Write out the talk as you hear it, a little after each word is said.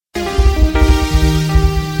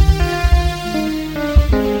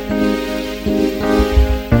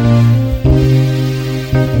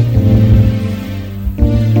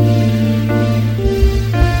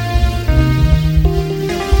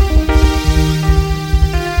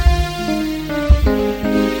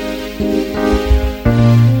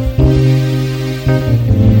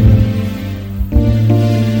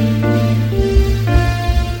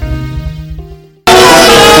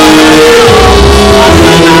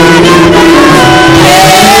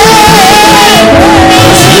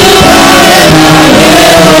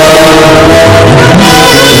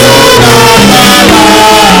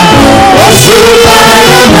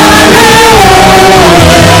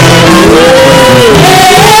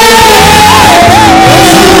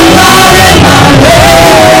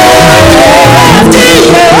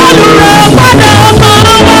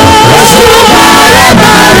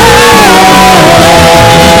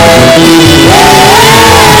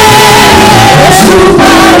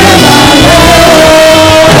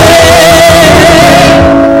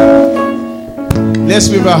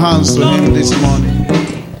Let's wave our hands to him this morning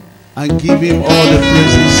and give him all the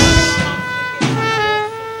praises.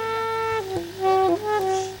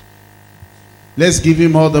 Let's give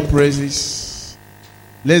him all the praises.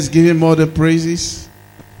 Let's give him all the praises.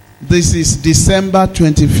 This is December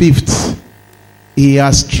 25th. He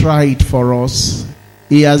has tried for us.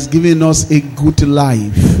 He has given us a good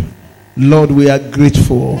life. Lord, we are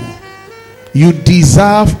grateful. You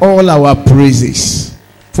deserve all our praises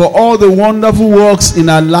for all the wonderful works in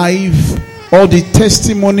our life, all the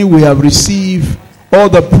testimony we have received, all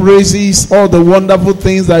the praises, all the wonderful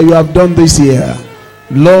things that you have done this year.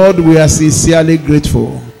 Lord, we are sincerely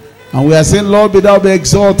grateful. And we are saying, Lord, be thou be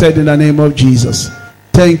exalted in the name of Jesus.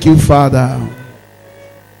 Thank you, Father.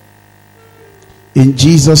 In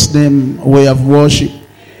Jesus' name we have worship.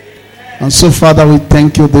 And so, Father, we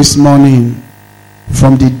thank you this morning.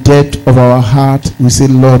 From the depth of our heart, we say,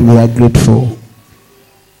 Lord, we are grateful.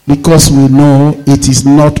 Because we know it is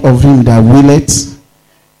not of him that willeth,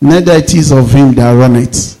 neither it is of him that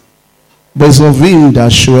runneth, but it's of him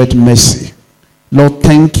that showeth mercy. Lord,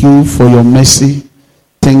 thank you for your mercy.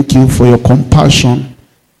 Thank you for your compassion.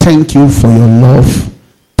 Thank you for your love.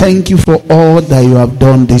 Thank you for all that you have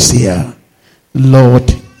done this year.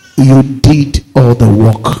 Lord, you did all the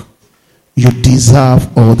work. You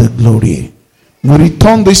deserve all the glory. We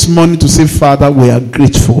return this morning to say, Father, we are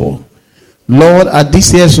grateful. Lord, at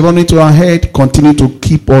this year's running to our head, continue to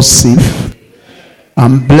keep us safe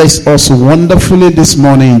and bless us wonderfully this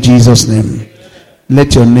morning in Jesus' name.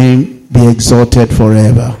 Let your name be exalted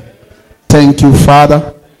forever. Thank you,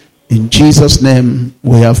 Father. In Jesus' name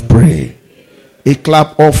we have prayed. A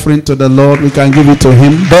clap offering to the Lord. We can give it to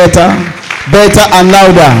him better and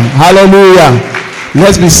louder. Hallelujah.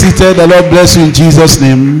 Let's be seated. The Lord bless you in Jesus'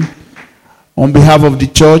 name. On behalf of the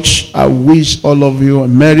church, I wish all of you a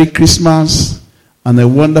Merry Christmas and a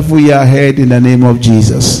wonderful year ahead in the name of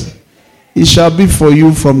Jesus. It shall be for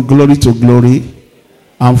you from glory to glory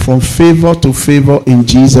and from favor to favor in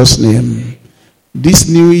Jesus' name. This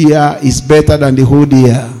new year is better than the whole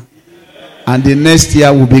year, and the next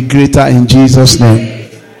year will be greater in Jesus'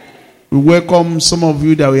 name. We welcome some of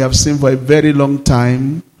you that we have seen for a very long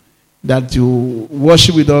time, that you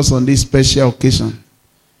worship with us on this special occasion.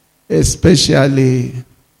 Especially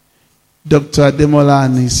Dr. Ademola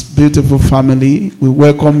and his beautiful family. We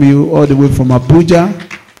welcome you all the way from Abuja.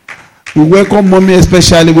 We welcome Mommy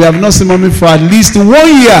especially. We have not seen Mommy for at least 1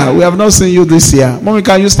 year. We have not seen you this year. Mommy,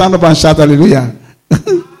 can you stand up and shout hallelujah?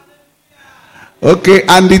 Okay,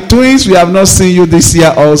 and the twins, we have not seen you this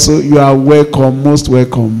year also. You are welcome, most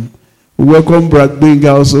welcome. We welcome Brad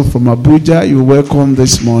Benga also from Abuja. You are welcome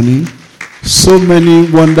this morning. So many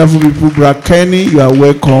wonderful people. Brad Kenny, you are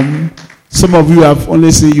welcome. Some of you have only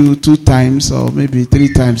seen you 2 times or maybe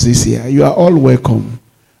 3 times this year. You are all welcome.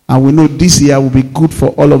 And we know this year will be good for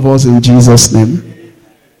all of us in Jesus' name.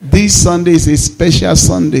 This Sunday is a special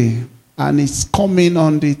Sunday, and it's coming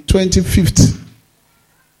on the 25th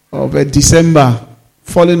of December,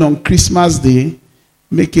 falling on Christmas Day,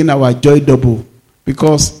 making our joy double.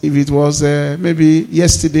 Because if it was maybe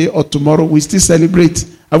yesterday or tomorrow, we still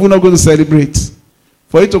celebrate. Are we not going to celebrate?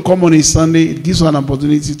 For it to come on a Sunday, it gives us an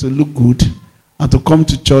opportunity to look good and to come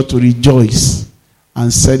to church to rejoice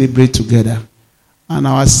and celebrate together. And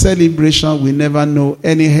our celebration will never know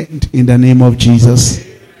any end in the name of Jesus.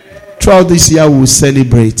 Throughout this year, we will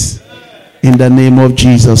celebrate in the name of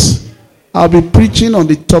Jesus. I'll be preaching on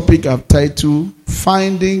the topic I've titled,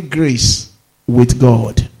 Finding Grace with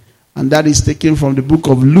God. And that is taken from the book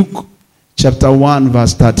of Luke, chapter 1,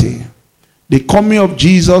 verse 30. The coming of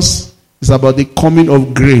Jesus is about the coming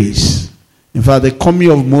of grace. In fact, the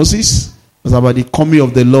coming of Moses was about the coming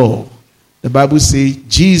of the law. The Bible says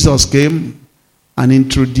Jesus came and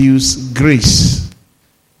introduced grace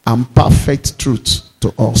and perfect truth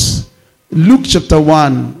to us. Luke chapter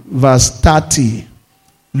 1, verse 30.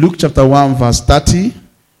 Luke chapter 1, verse 30.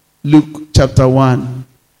 Luke chapter 1,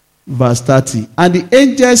 verse 30. And the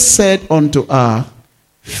angel said unto her,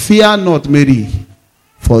 Fear not, Mary,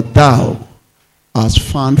 for thou hast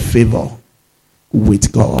found favor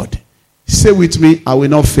with God. Say with me, I will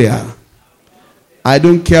not fear. I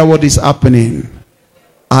don't care what is happening.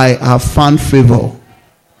 I have found favor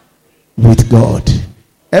with God.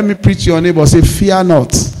 Let me preach to your neighbor. Say, fear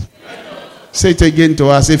not. Say it again to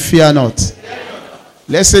her. Say, fear not.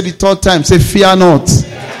 Let's say the 3rd time. Say, fear not.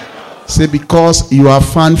 Say, because you have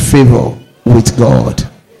found favor with God.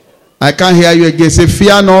 I can't hear you again. Say,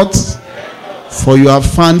 fear not, for you have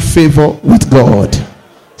found favor with God.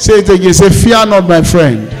 Say it again. Say, fear not, my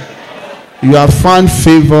friend. You have found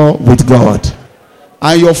favor with God.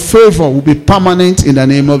 And your favor will be permanent in the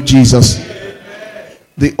name of Jesus.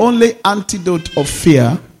 The only antidote of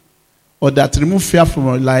fear, or that remove fear from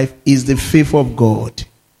your life, is the favor of God.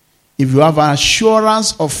 If you have an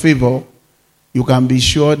assurance of favor, you can be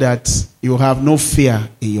sure that you have no fear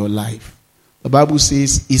in your life. The Bible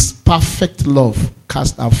says, His perfect love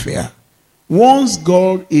casts out fear. Once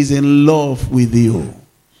God is in love with you,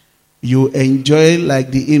 you enjoy,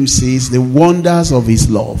 like the hymn says, the wonders of His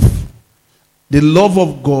love. The love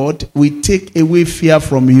of God will take away fear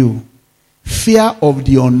from you. Fear of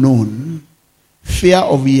the unknown. Fear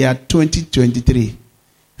of year 2023.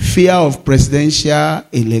 Fear of presidential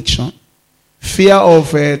election. Fear of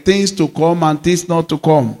things to come and things not to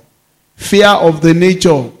come. Fear of the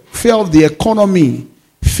nature. Fear of the economy.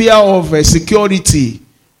 Fear of security.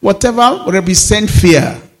 Whatever represents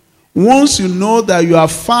fear. Once you know that you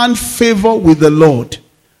have found favor with the Lord,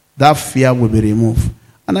 that fear will be removed.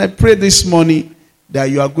 And I pray this morning that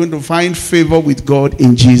you are going to find favor with God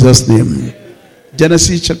in Jesus' name.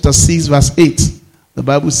 Genesis chapter 6 verse 8. The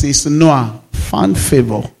Bible says Noah found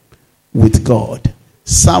favor with God.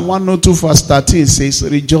 Psalm 102 verse 13 says,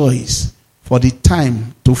 rejoice, for the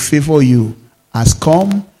time to favor you has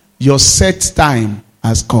come. Your set time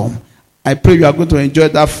has come. I pray you are going to enjoy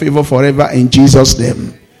that favor forever in Jesus'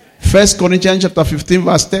 name. 1 Corinthians chapter 15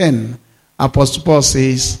 verse 10. Apostle Paul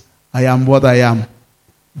says, I am what I am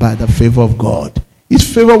by the favor of God.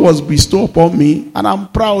 His favor was bestowed upon me, and I'm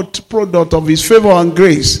proud product of His favor and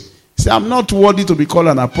grace. He said, I'm not worthy to be called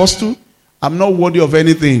an apostle. I'm not worthy of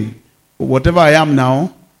anything. But whatever I am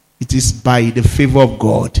now, it is by the favor of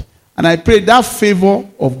God. And I pray that favor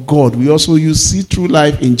of God we also use see through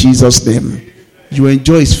life in Jesus' name. You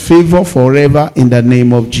enjoy His favor forever in the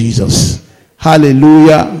name of Jesus.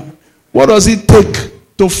 Hallelujah. What does it take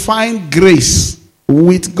to find grace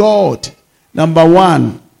with God? Number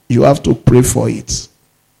one, you have to pray for it.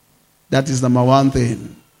 That is number one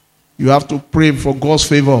thing. You have to pray for God's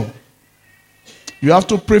favor. You have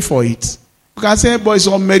to pray for it. You can say, but it's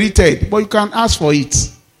unmerited. But you can ask for it.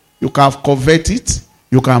 You can covet it.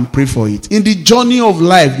 You can pray for it. In the journey of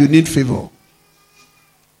life, you need favor.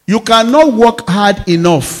 You cannot work hard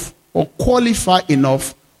enough or qualify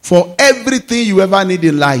enough for everything you ever need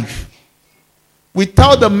in life.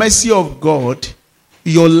 Without the mercy of God,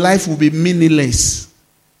 your life will be meaningless.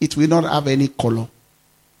 It will not have any color.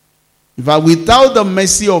 But without the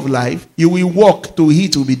mercy of life, you will walk to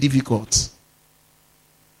it will be difficult.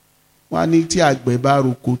 Because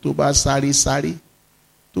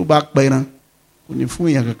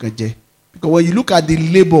when you look at the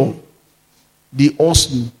labor, the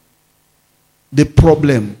hustle, the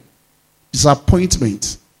problem,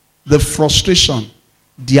 disappointment, the frustration,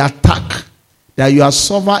 the attack that you are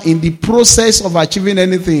suffering in the process of achieving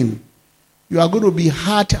anything, you are going to be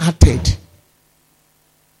hard-hearted.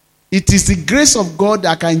 It is the grace of God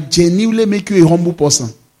that can genuinely make you a humble person.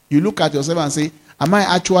 You look at yourself and say, am I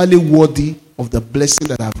actually worthy of the blessing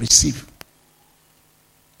that I have received?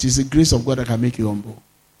 It is the grace of God that can make you humble.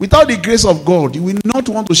 Without the grace of God, you will not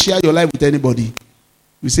want to share your life with anybody.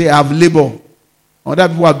 You say, I have labor. Other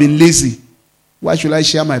people have been lazy. Why should I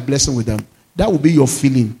share my blessing with them? That will be your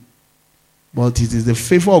feeling. But it is the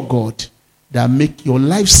favor of God that make your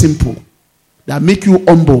life simple, that make you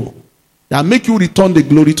humble, that make you return the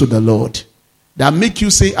glory to the Lord, that make you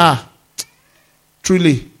say,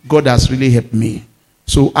 truly, God has really helped me.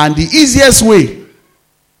 So, and the easiest way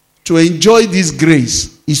to enjoy this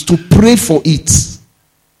grace is to pray for it.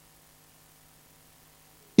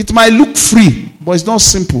 It might look free, but it's not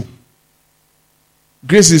simple.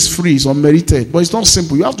 Grace is free, it's unmerited, but it's not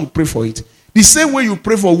simple. You have to pray for it. The same way you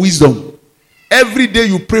pray for wisdom. Every day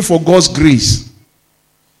you pray for God's grace.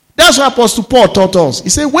 That's what Apostle Paul taught us. He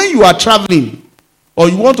said, when you are traveling or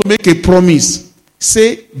you want to make a promise,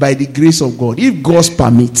 say, by the grace of God, if God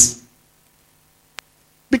permits.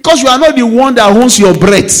 Because you are not the one that owns your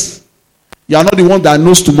breath. You are not the one that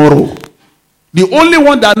knows tomorrow. The only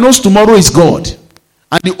one that knows tomorrow is God.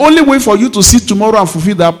 And the only way for you to see tomorrow and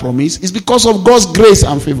fulfill that promise is because of God's grace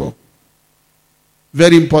and favor.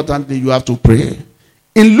 Very importantly, you have to pray.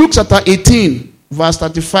 In Luke chapter 18, verse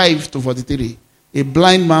 35 to 43, a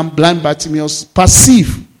blind man, blind Bartimaeus,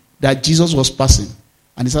 perceived that Jesus was passing.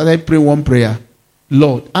 And he started praying one prayer.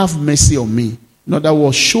 Lord, have mercy on me. In other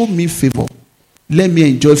words, show me favor. Let me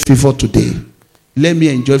enjoy favor today. Let me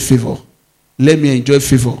enjoy favor. Let me enjoy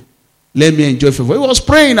favor. Let me enjoy favor. He was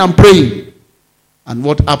praying and praying. And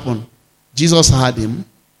what happened? Jesus heard him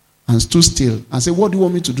and stood still and said, what do you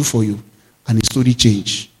want me to do for you? And his story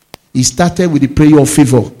changed. He started with the prayer of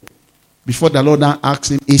favor. Before the Lord now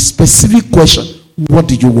asked him a specific question. What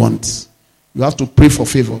did you want? You have to pray for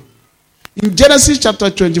favor. In Genesis chapter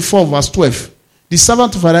 24 verse 12, The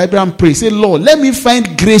servant of Abraham prayed, say, Lord, let me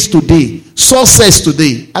find grace today, success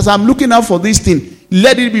today. As I'm looking out for this thing,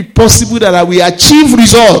 let it be possible that I will achieve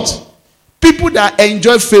results. People that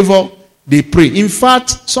enjoy favor, they pray. In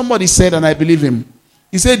fact, somebody said, and I believe him,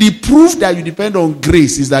 he said, the proof that you depend on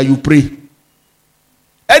grace is that you pray.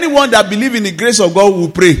 Anyone that believes in the grace of God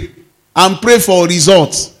will pray and pray for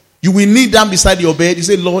results. You will kneel down beside your bed. You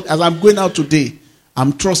say, Lord, as I'm going out today,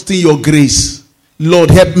 I'm trusting your grace.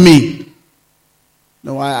 Lord, help me.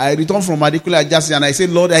 Now, I returned from Adekunle Ajasi and I said,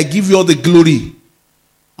 Lord, I give you all the glory.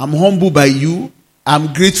 I'm humbled by you.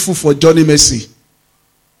 I'm grateful for Johnny Mercy.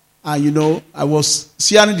 And I was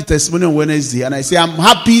sharing the testimony on Wednesday and I say, I'm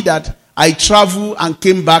happy that I traveled and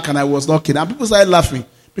came back and I was not kidnapped. And people started laughing.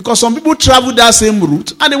 Because some people traveled that same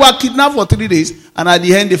route and they were kidnapped for 3 days and at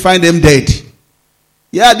the end they find them dead.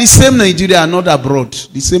 Yeah, the same Nigeria, not abroad.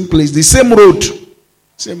 The same place, the same road.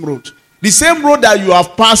 Same road. The same road that you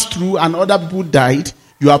have passed through and other people died,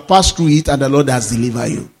 you have passed through it and the Lord has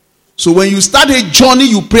delivered you. So when you start a journey,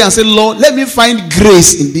 you pray and say, Lord, let me find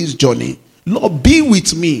grace in this journey. Lord, be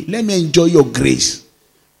with me. Let me enjoy your grace.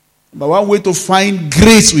 But one way to find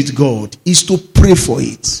grace with God is to pray for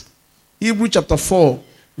it. Hebrews chapter 4,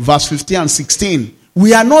 verse 15 and 16.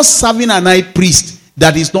 We are not serving an high priest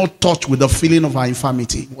that is not touched with the feeling of our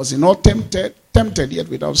infirmity. Was he not tempted yet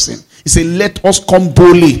without sin? He said, let us come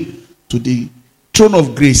boldly to the throne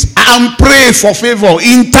of grace and pray for favor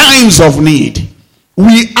in times of need.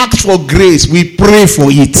 We ask for grace. We pray for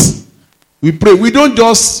it. We pray. We don't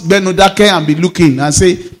just bend and be looking and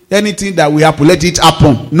say, anything that will happen, let it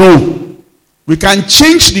happen. No. We can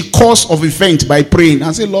change the course of event by praying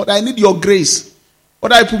and say, Lord, I need your grace.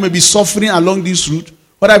 Other people may be suffering along this route.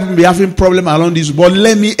 Other people may be having problems along this route. But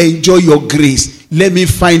let me enjoy your grace. Let me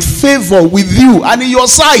find favor with you and in your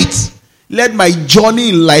sight. Let my journey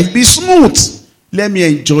in life be smooth. Let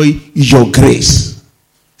me enjoy your grace.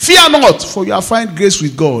 Fear not, for you will find grace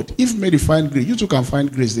with God. If you may find grace, you too can find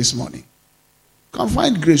grace this morning. You can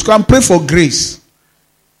find grace. You can pray for grace.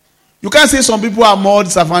 You can't say some people are more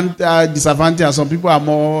disadvantaged and some people are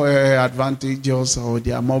more advantageous or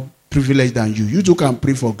they are more privileged than you. You too can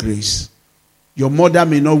pray for grace. Your mother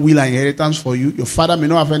may not will an inheritance for you. Your father may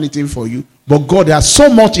not have anything for you. But God has so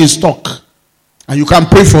much in stock. And you can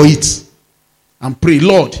pray for it. And pray,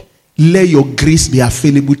 Lord, let your grace be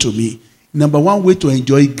available to me. Number one way to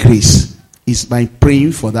enjoy grace is by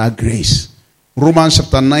praying for that grace. Romans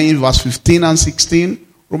chapter 9 verse 15 and 16.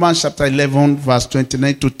 Romans chapter 11 verse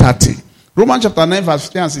 29 to 30. Romans chapter 9 verse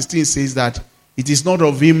 15 and 16 says that it is not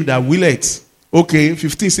of him that willeth. Okay,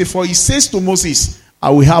 15 says, for he says to Moses, I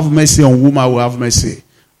will have mercy on whom I will have mercy.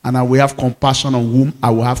 And I will have compassion on whom I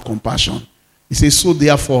will have compassion. He says, so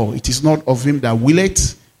therefore, it is not of him that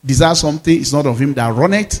willeth, desire something, it's not of him that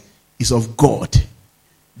runneth, it's of God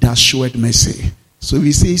that showeth mercy. So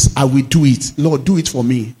he says, I will do it. Lord, do it for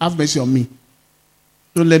me. Have mercy on me.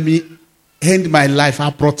 Don't let me end my life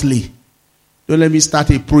abruptly. Don't let me start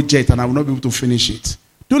a project and I will not be able to finish it.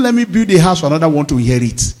 Don't let me build a house for another one to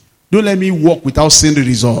inherit. Don't let me walk without seeing the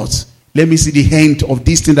results. Let me see the end of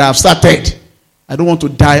this thing that I've started. I don't want to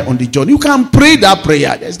die on the journey. You can pray that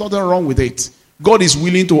prayer. There's nothing wrong with it. God is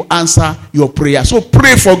willing to answer your prayer. So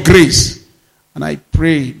pray for grace. And I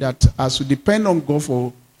pray that as you depend on God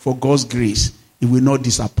for God's grace, He will not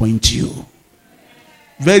disappoint you.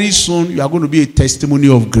 Very soon, you are going to be a testimony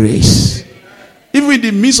of grace. Even in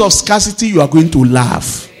the midst of scarcity, you are going to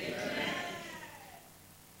laugh.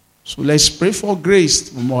 So let's pray for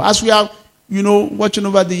grace more. As we are, watching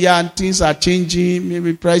over the year and things are changing,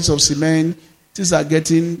 maybe price of cement, things are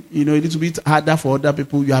getting, a little bit harder for other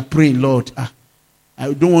people. You are praying, Lord,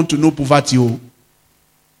 I don't want to know poverty.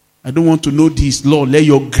 I don't want to know this. Lord, let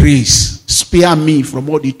your grace spare me from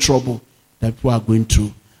all the trouble that people are going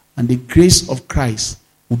through. And the grace of Christ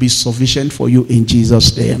will be sufficient for you in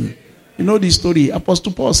Jesus' name. You know the story.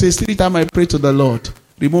 Apostle Paul says, 3 times I pray to the Lord,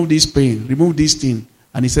 remove this pain, remove this thing.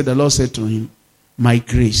 And he said, the Lord said to him, my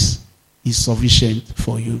grace is sufficient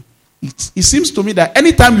for you. It seems to me that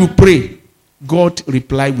anytime you pray, God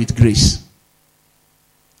replies with grace.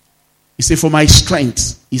 He said, for my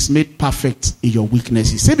strength is made perfect in your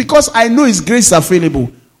weaknesses. He said, because I know his grace is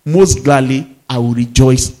available, most gladly I will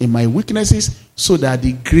rejoice in my weaknesses so that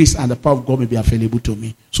the grace and the power of God may be available to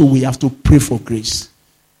me. So we have to pray for grace.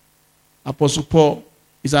 Apostle Paul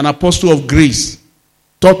is an apostle of grace,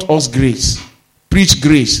 taught us grace, preached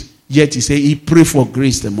grace, yet he said he prayed for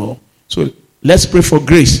grace the more. So let's pray for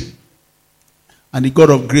grace. And the God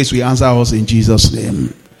of grace will answer us in Jesus'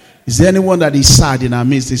 name. Is there anyone that is sad in our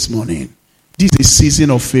midst this morning? This is a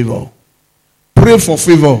season of favor. Pray for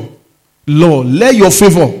favor. Lord, let your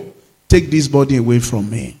favor take this body away from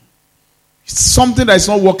me. something that is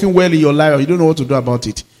not working well in your life, or you don't know what to do about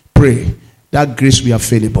it, pray. That grace will be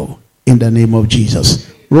available in the name of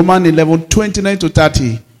Jesus. Romans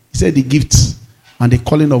 11:29-30. He said the gifts and the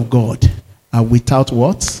calling of God are without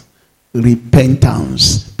what?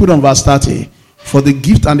 Repentance. Put on verse 30. For the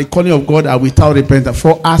gift and the calling of God are without repentance.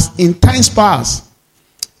 For as in times past,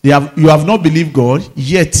 you have not believed God,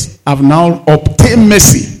 yet have now obtained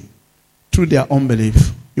mercy through their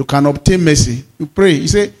unbelief. You can obtain mercy. You pray. You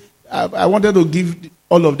say, I wanted to give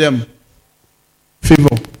all of them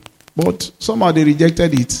favor. But somehow they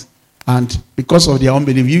rejected it. And because of their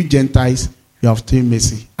unbelief, you Gentiles, you have obtained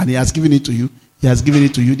mercy. And he has given it to you. He has given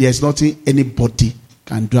it to you. There is nothing anybody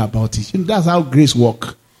can do about it. You know, that's how grace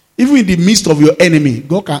works. Even in the midst of your enemy,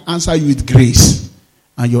 God can answer you with grace.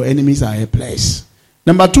 And your enemies are helpless.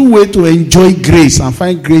 Number 2 way to enjoy grace and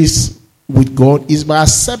find grace with God is by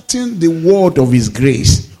accepting the word of his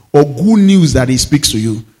grace or good news that he speaks to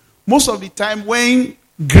you. Most of the time when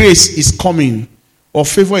grace is coming or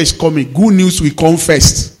favor is coming, good news will come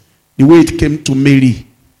first. The way it came to Mary.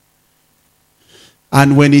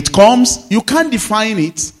 And when it comes, you can't define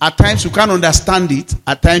it. At times you can't understand it.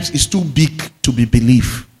 At times it's too big to be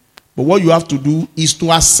believed. But what you have to do is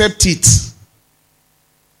to accept it.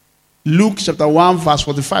 Luke chapter 1 verse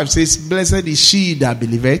 45 says, blessed is she that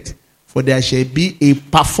believeth, for there shall be a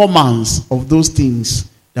performance of those things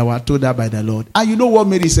that were told her by the Lord. And you know what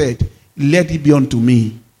Mary said? Let it be unto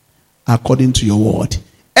me according to your word.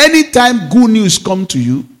 Anytime good news come to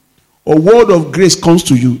you, or word of grace comes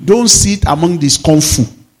to you, don't sit among this scornful,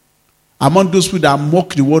 among those people that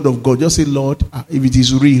mock the word of God. Just say, Lord, if it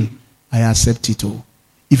is real, I accept it all.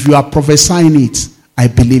 If you are prophesying it, I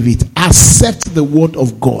believe it. Accept the word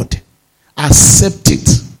of God. Accept it.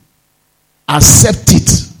 Accept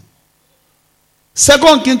it.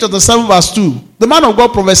 2 Kings chapter 7 verse 2. The man of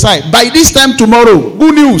God prophesied, by this time tomorrow,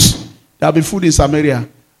 good news, there will be food in Samaria.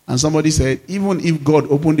 And somebody said, even if God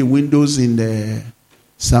opened the windows in the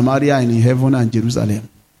Samaria and in heaven and Jerusalem,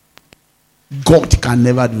 God can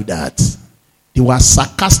never do that. They were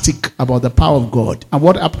sarcastic about the power of God. And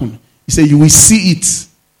what happened? He said, you will see it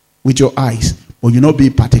with your eyes, but you will not be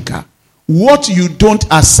a partaker. What you don't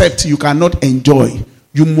accept, you cannot enjoy.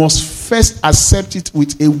 You must first accept it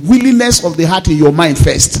with a willingness of the heart in your mind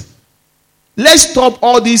first. Let's stop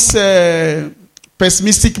all this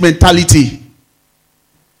pessimistic mentality.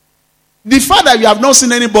 The fact that you have not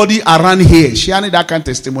seen anybody around here sharing that kind of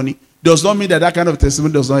testimony does not mean that that kind of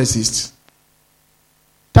testimony does not exist.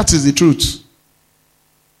 That is the truth.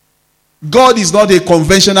 God is not a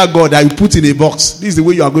conventional God that you put in a box. This is the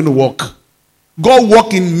way you are going to walk. God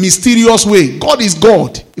walks in mysterious way. God is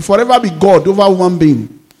God. He forever be God over human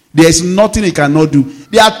being. There is nothing he cannot do.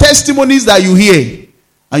 There are testimonies that you hear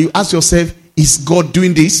and you ask yourself, is God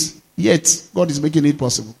doing this? Yet God is making it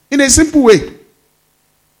possible. In a simple way.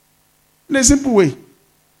 In a simple way.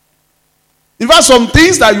 In fact, some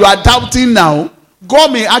things that you are doubting now,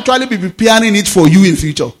 God may actually be preparing it for you in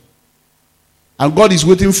future. And God is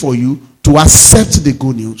waiting for you to accept the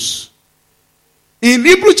good news. In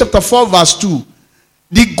Hebrews chapter 4 verse 2,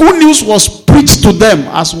 the good news was preached to them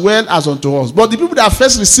as well as unto us. But the people that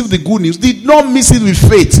first received the good news did not mix it with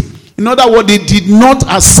faith. In other words, they did not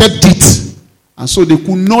accept it. And so they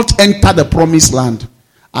could not enter the promised land.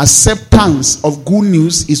 Acceptance of good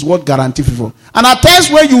news is what guarantees favor. And at times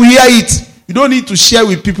when you hear it, you don't need to share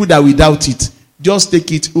with people that will doubt it. Just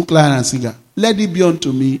take it, hook, line, and sinker. Let it be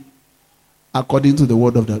unto me according to the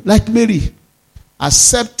word of God. Like Mary,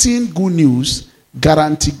 accepting good news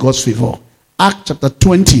guarantee God's favor. Acts chapter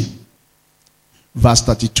 20, verse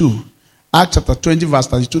 32. Acts chapter 20, verse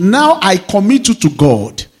 32. Now I commit you to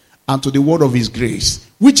God and to the word of his grace,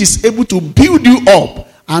 which is able to build you up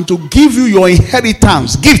and to give you your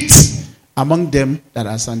inheritance, gifts, among them that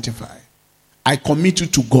are sanctified. I commit you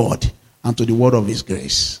to God and to the word of his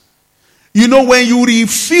grace. You know, when you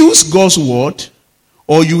refuse God's word,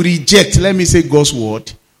 or you reject, let me say God's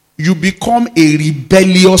word, you become a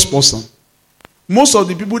rebellious person. Most of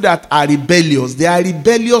the people that are rebellious, they are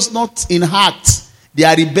rebellious not in heart. They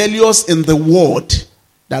are rebellious in the word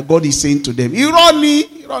that God is saying to them.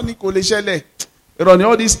 Irony, all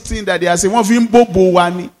these things that they are saying,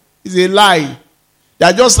 is a lie. They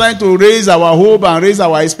are just trying to raise our hope and raise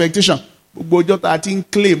our expectation.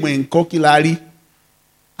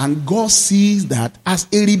 And God sees that as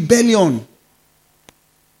a rebellion.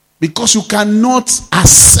 Because you cannot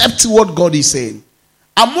accept what God is saying.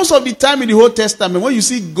 And most of the time in the Old Testament, when you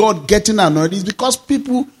see God getting annoyed, it's because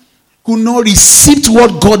people could not receive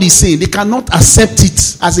what God is saying. They cannot accept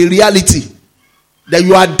it as a reality. That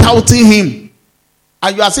you are doubting him.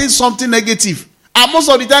 And you are saying something negative. And most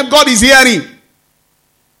of the time, God is hearing.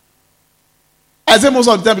 I say most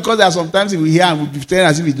of the time because there are sometimes we hear and we pretend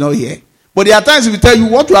as if we did not hear. But there are times we tell you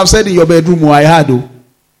what you have said in your bedroom. Oh, I heard. Oh.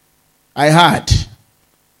 I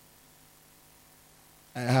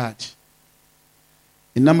heard.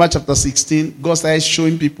 In Numbers chapter 16, God started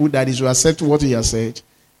showing people that they should accept what he has said.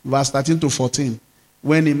 Verse 13 to 14.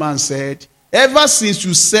 When a man said, ever since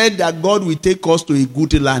you said that God will take us to a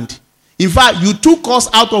good land. In fact, you took us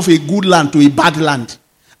out of a good land to a bad land.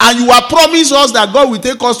 And you have promised us that God will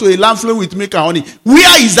take us to a land flowing with milk and honey.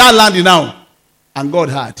 Where is that land now? And God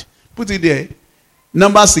had. Put it there.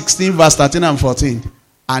 Numbers 16, verse 13 and 14.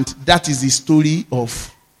 And that is the story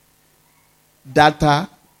of Dathan,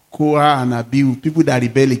 Korah, and Abihu, people that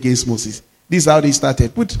rebel against Moses. This is how they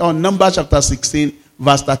started. Put on Numbers chapter 16,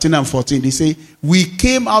 verse 13 and 14. They say, we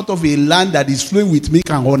came out of a land that is flowing with milk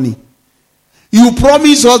and honey. You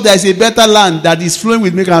promised us there is a better land that is flowing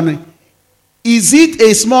with milk and honey. Is it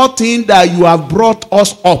a small thing that you have brought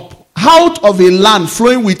us up out of a land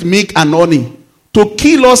flowing with milk and honey to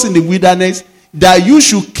kill us in the wilderness, that you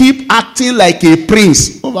should keep acting like a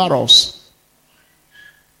prince over us?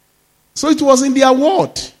 So it was in their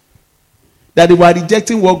word that they were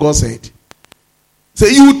rejecting what God said. So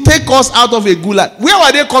you take us out of a good land. Where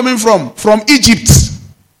were they coming from? From Egypt.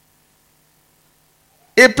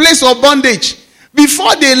 A place of bondage.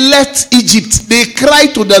 Before they left Egypt, they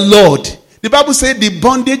cried to the Lord. The Bible said the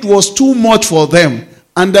bondage was too much for them.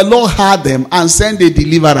 And the Lord heard them and sent a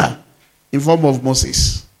deliverer in form of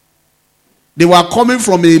Moses. They were coming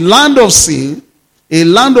from a land of sin, a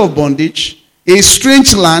land of bondage, a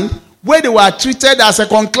strange land, where they were treated as a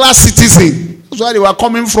second-class citizen. That's where they were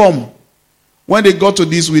coming from. When they got to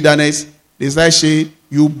this wilderness, they said,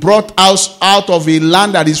 you brought us out of a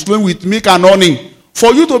land that is flowing with milk and honey,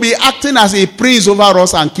 for you to be acting as a prince over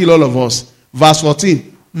us and kill all of us. Verse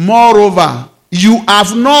 14. Moreover, you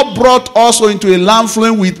have not brought us into a land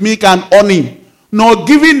flowing with milk and honey, nor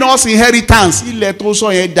giving us inheritance.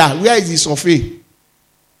 Where is the Sophie?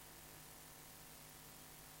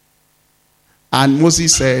 And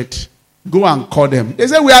Moses said, go and call them. They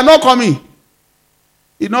said, we are not coming.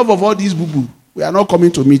 Enough of all these boo-boo. We are not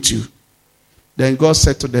coming to meet you. Then God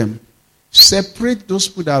said to them, separate those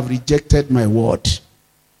people that have rejected my word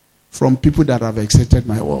from people that have accepted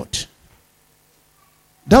my word.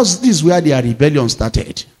 This is where their rebellion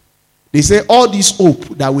started. They say all this hope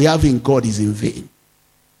that we have in God is in vain.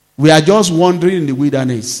 We are just wandering in the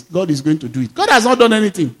wilderness. God is going to do it. God has not done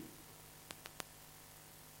anything.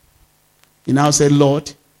 He now said,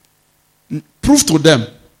 Lord, prove to them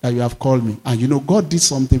that you have called me. And you know, God did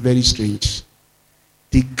something very strange.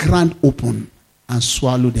 The ground opened and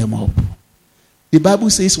swallowed them up. The Bible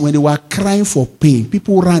says when they were crying for pain,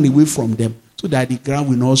 people ran away from them so that the ground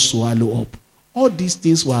will not swallow up. All these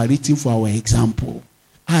things were written for our example.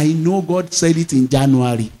 I know God said it in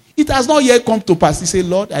January. It has not yet come to pass. He said,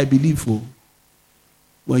 Lord, I believe you.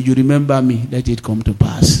 When you remember me, let it come to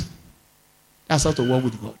pass. That's how to work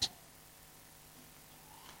with God.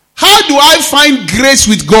 How do I find grace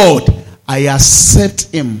with God? I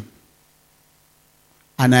accept him.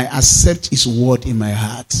 And I accept his word in my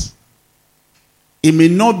heart. It may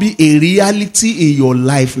not be a reality in your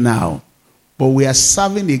life now, but we are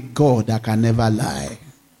serving a God that can never lie.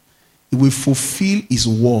 He will fulfill his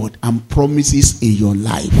word and promises in your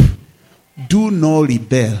life. Do not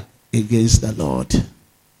rebel against the Lord.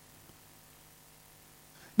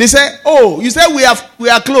 They say, oh, you said we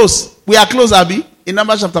are close. We are close, Abi, in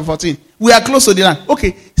Numbers chapter 14. We are close to the land.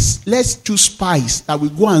 Okay, let's choose spies that will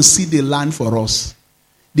go and see the land for us.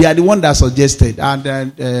 They are the one that suggested.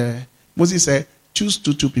 And Moses said, choose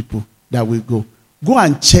two people that will go. Go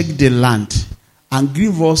and check the land and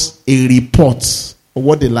give us a report of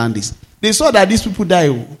what the land is. They saw that these people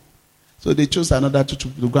die. So they chose another two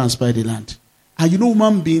people to go and spy the land. And you know,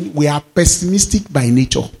 human beings, we are pessimistic by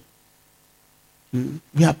nature.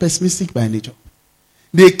 We are pessimistic by nature.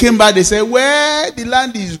 They came back, they said, well, the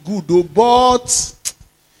land is good, but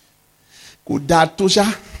Kudatosha.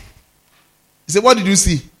 He said, what did you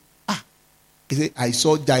see? He said, I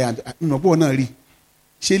saw giant. No, go on, read.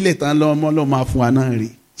 She let on lo ma fun wa na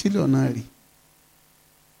ri. She le ona ri.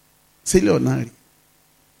 She le ona ri.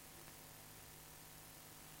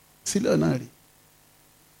 She le ona ri.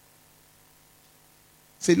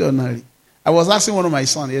 She le ona ri. I was asking one of my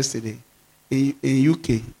sons yesterday in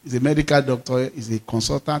UK. He's a medical doctor. He's a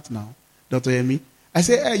consultant now. Dr. Yemi. I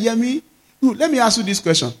said, hey, Yemi, let me ask you this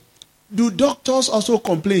question. Do doctors also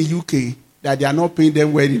complain in UK that they are not paying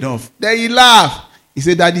them well enough? Then he laughed. He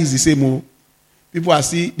said, that is the same. People are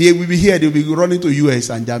see, they will be here, they will be running to US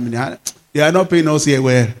and Germany. They are not paying us here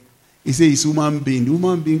well. He said, it's human being.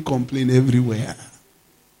 Human being complain everywhere.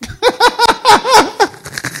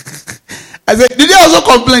 I said, did they also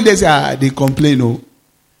complain? They say, they complain. No.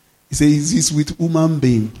 He says, it's with human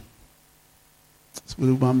being. It's with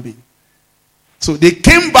human being. So they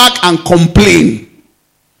came back and complained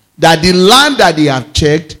that the land that they have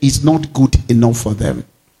checked is not good enough for them.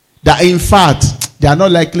 That in fact, they are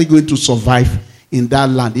not likely going to survive in that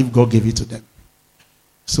land if God gave it to them.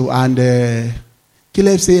 So, and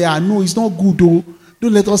Caleb said, no, it's not good though.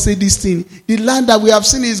 Don't let us say this thing. The land that we have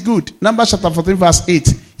seen is good. Numbers chapter 14 verse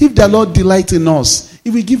 8. If the Lord delight in us,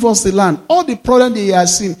 if he give us the land, all the problem they have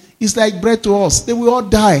seen is like bread to us. They will all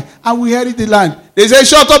die and we inherit the land. They say,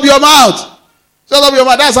 shut up your mouth. Shut up your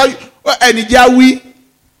mouth. That's how you,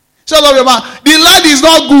 shut up your mouth. The land is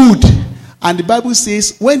not good. And the Bible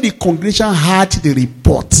says, when the congregation heard the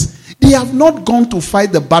report, they have not gone to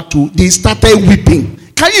fight the battle. They started weeping.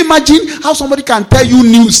 Can you imagine how somebody can tell you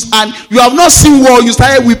news and you have not seen war, you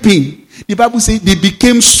started weeping? The Bible says they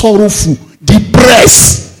became sorrowful,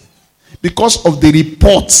 depressed because of the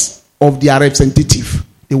reports of their representative.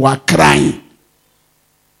 They were crying.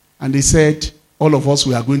 And they said, all of us,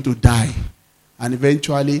 we are going to die. And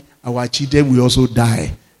eventually, our children will also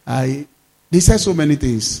die. They said so many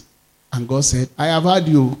things. And God said, I have heard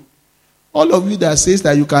you. All of you that says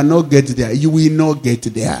that you cannot get there, you will not get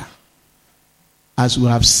there. As you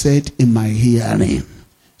have said in my hearing,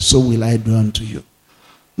 so will I do unto you.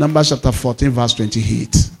 Numbers chapter 14 verse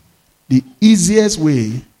 28. The easiest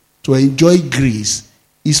way to enjoy grace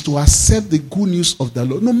is to accept the good news of the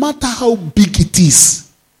Lord. No matter how big it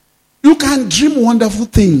is. You can dream wonderful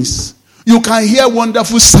things. You can hear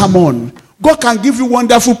wonderful sermon. God can give you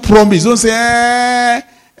wonderful promise. Don't say,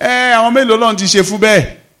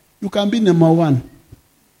 you can be number one.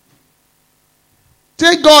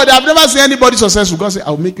 Thank God, I've never seen anybody successful. God said,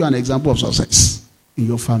 I'll make you an example of success in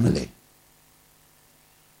your family.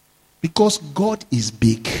 Because God is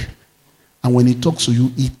big. And when he talks to you,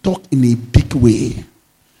 he talks in a big way.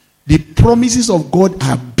 The promises of God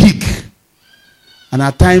are big. And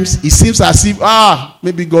at times, it seems as if,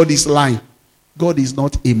 maybe God is lying. God is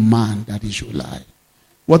not a man that he should lie.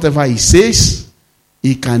 Whatever he says,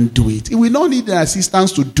 he can do it. He will not need an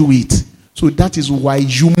assistance to do it. So that is why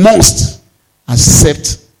you must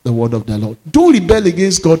accept the word of the Lord. Don't rebel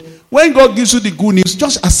against God. When God gives you the good news,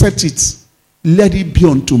 just accept it. Let it be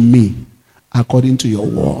unto me according to your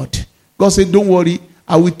word. God said, don't worry.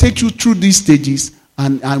 I will take you through these stages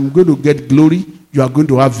and I'm going to get glory. You are going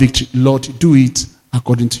to have victory. Lord, do it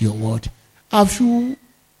according to your word. Have you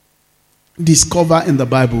discovered in the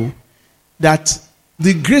Bible that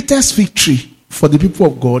the greatest victory for the people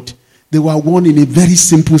of God, they were won in a very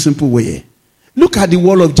simple way? Look at the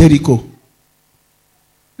wall of Jericho.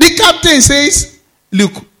 The captain says,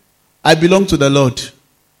 look, I belong to the Lord.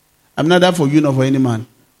 I'm neither for you nor for any man.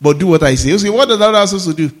 But do what I say. You say, what does the Lord ask us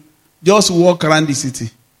to do? Just walk around the city.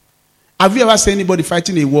 Have you ever seen anybody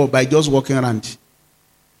fighting a war by just walking around?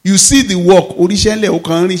 You see the walk.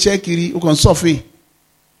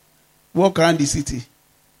 Walk around the city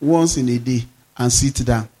once in a day and sit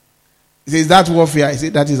down. He says, that warfare? I say,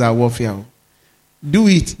 that is our warfare. Do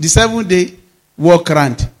it. The 7th day, walk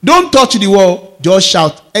around. Don't touch the wall. Just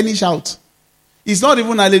shout. Any shout. It's not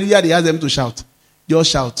even hallelujah they ask them to shout. Just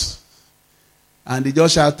shout. And they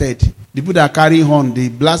just shouted. The people that carry horn, they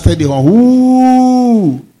blasted the horn.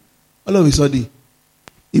 Ooh! All of a sudden,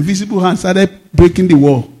 invisible hands started breaking the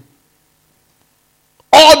wall.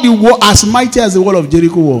 All the wall, as mighty as the wall of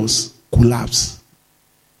Jericho was, collapsed.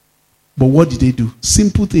 But what did they do?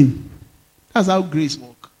 Simple thing. That's how grace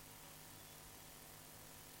works.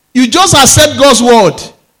 You just accept God's word.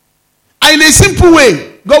 And in a simple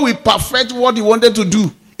way, God will perfect what he wanted to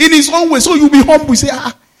do. In his own way. So you'll be humble. You say,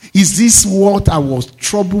 is this what I was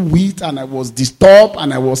troubled with? And I was disturbed.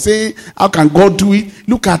 And I was saying, how can God do it?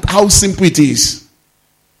 Look at how simple it is.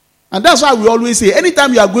 And that's why we always say,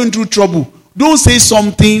 anytime you are going through trouble, don't say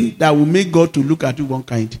something that will make God to look at you one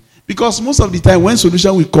kind. Because most of the time, when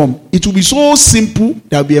solution will come, it will be so simple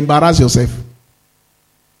that you'll be embarrassed yourself.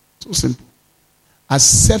 So simple.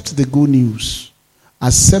 Accept the good news.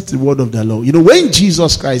 Accept the word of the Lord. You know, when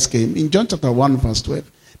Jesus Christ came, in John chapter 1 verse 12,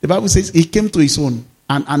 the Bible says he came to his own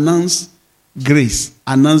and announced grace,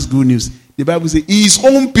 announced good news. The Bible says his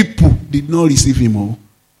own people did not receive him all.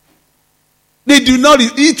 They did not.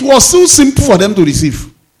 It was so simple for them to receive.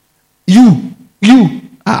 No.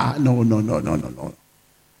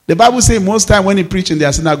 The Bible says most time when he preached in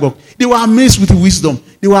their synagogue, they were amazed with his wisdom.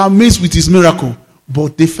 They were amazed with his miracle.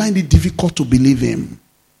 But they find it difficult to believe him.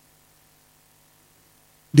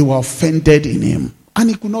 They were offended in him. And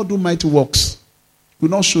he could not do mighty works. He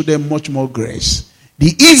could not show them much more grace.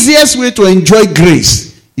 The easiest way to enjoy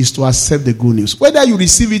grace is to accept the good news. Whether you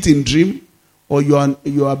receive it in dream or you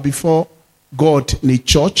are before God in a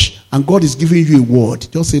church and God is giving you a word,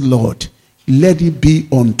 just say, Lord, let it be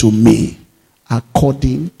unto me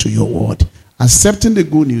according to your word. Accepting the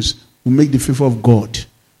good news will make the favor of God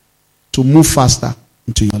to move faster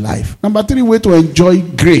into your life. Number 3 way to enjoy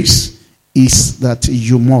grace is that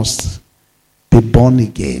you must be born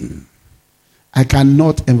again. I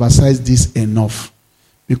cannot emphasize this enough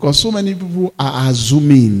because so many people are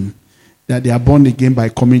assuming that they are born again by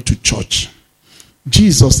coming to church.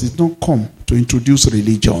 Jesus did not come to introduce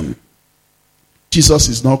religion. Jesus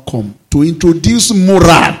is not come to introduce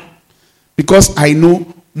moral, because I know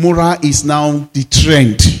moral is now the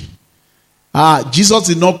trend. Jesus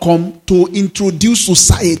did not come to introduce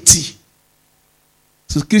society.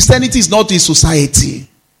 So Christianity is not a society.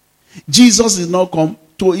 Jesus did not come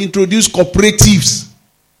to introduce cooperatives.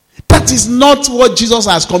 That is not what Jesus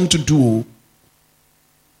has come to do.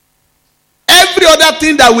 Every other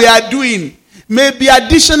thing that we are doing may be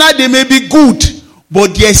additional, they may be good.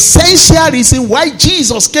 But the essential reason why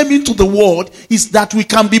Jesus came into the world is that we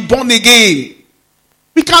can be born again.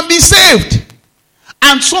 We can be saved.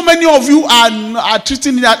 And so many of you are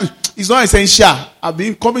treating it that it's not essential. I've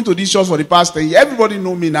been coming to this church for the past 10 years. Everybody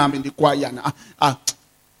know me now. I'm in the choir now.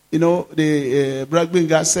 The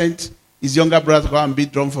Bragbenga sent his younger brother to go and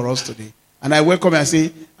beat drum for us today. And I welcome him and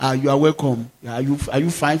say, you are welcome. Are you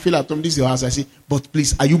fine? Feel at home. This is your house. I say, but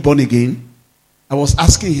please, are you born again? I was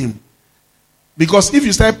asking him. Because if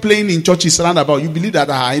you start playing in churches around about, you believe that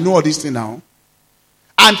I know all this thing now.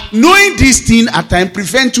 And knowing this thing at times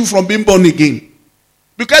prevents you from being born again.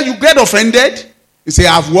 Because you get offended. You say,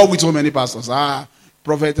 I've worked with so many pastors.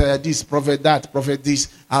 Prophet this, prophet that, prophet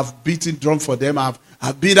this. I've beaten drum for them.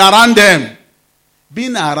 I've been around them.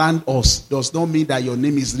 Being around us does not mean that your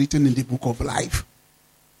name is written in the book of life.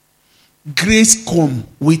 Grace comes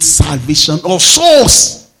with salvation of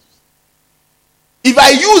souls. If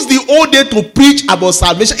I use the whole day to preach about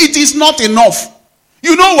salvation, it is not enough.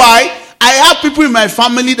 You know why? I have people in my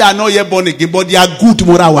family that are not yet born again, but they are good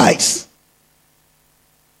moral-wise.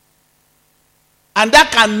 And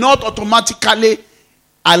that cannot automatically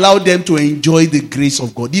allow them to enjoy the grace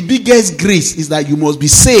of God. The biggest grace is that you must be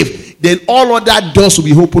saved. Then all other doors will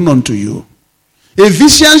be opened unto you.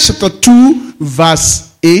 Ephesians chapter 2,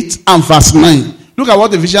 verse 8 and verse 9. Look at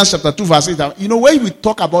what Ephesians chapter 2, verse 8. You know, when we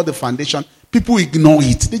talk about the foundation, people ignore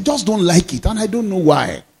it. They just don't like it. And I don't know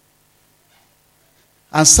why.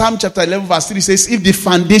 And Psalm chapter 11, verse 3 says, if the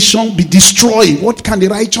foundation be destroyed, what can the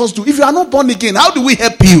righteous do? If you are not born again, how do we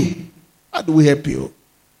help you? How do we help you?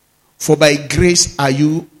 For by grace are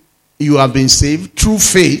you have been saved through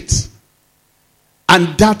faith.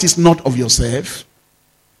 And that is not of yourself.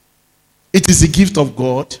 It is the gift of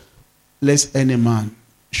God, lest any man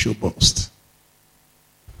should boast.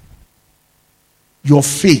 Your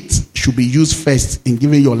faith should be used first in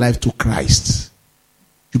giving your life to Christ.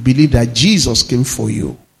 You believe that Jesus came for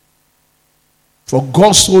you. For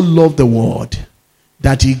God so loved the world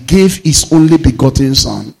that he gave his only begotten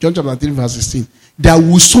Son. John chapter 3 verse 16. That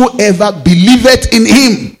whosoever believeth in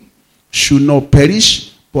him should not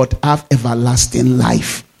perish, but have everlasting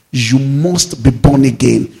life. You must be born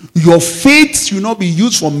again. Your faith should not be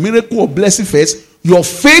used for miracle or blessing first. Your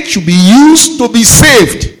faith should be used to be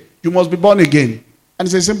saved. You must be born again. And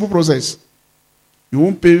it's a simple process. You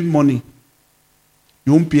won't pay money.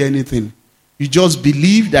 You won't pay anything. You just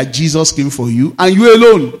believe that Jesus came for you and you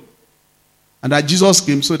alone. And that Jesus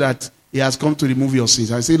came so that he has come to remove your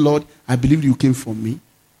sins. I say, Lord, I believe you came for me.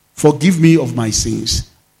 Forgive me of my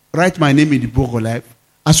sins. Write my name in the book of life.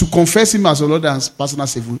 As you confess him as your Lord and personal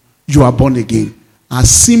Savior, you are born again. As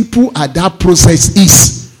simple as that process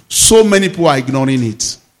is, so many people are ignoring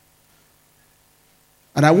it.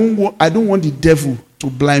 And I don't want the devil to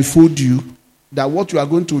blindfold you that what you are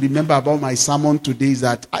going to remember about my sermon today is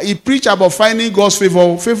that I preach about finding God's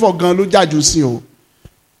favor. Favor gan lo jaju si o.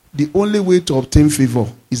 The only way to obtain favor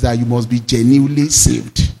is that you must be genuinely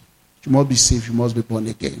saved. You must be saved. You must be born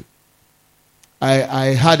again.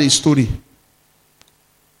 I heard a story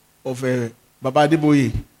of Baba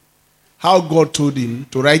Adeboye. How God told him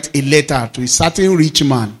to write a letter to a certain rich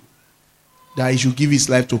man that he should give his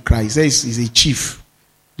life to Christ. He says he's a chief.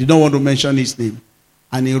 Did not want to mention his name.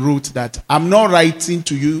 And he wrote that, I'm not writing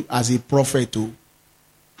to you as a prophet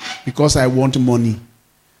because I want money.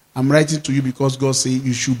 I'm writing to you because God said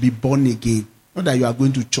you should be born again. Not that you are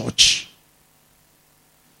going to church.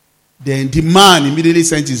 Then the man immediately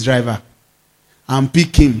sent his driver and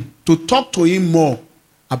picked him to talk to him more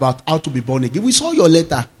about how to be born again. We saw your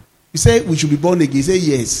letter. He said we should be born again. He said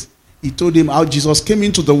yes. He told him how Jesus came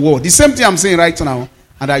into the world. The same thing I'm saying right now.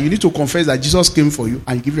 And that you need to confess that Jesus came for you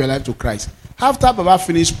and give your life to Christ. After Baba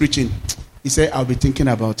finished preaching, he said, I'll be thinking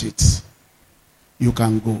about it. you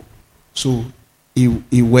can go. So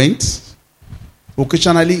he went.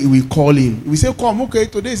 Occasionally, he will call him. He will say, come, okay,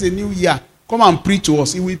 today is a new year. Come and preach to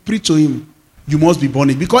us. He will preach to him. You must be born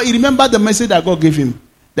again. Because he remembered the message that God gave him.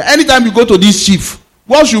 That anytime you go to this chief,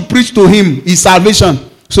 what you preach to him is salvation.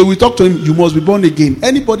 So we talk to him, you must be born again.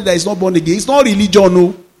 Anybody that is not born again, it's not religion,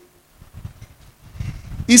 no.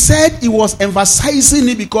 He said he was emphasizing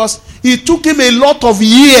it because it took him a lot of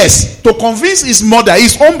years to convince his mother,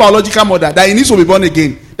 his own biological mother, that he needs to be born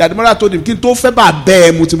again. That the mother told him,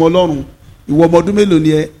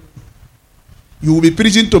 you will be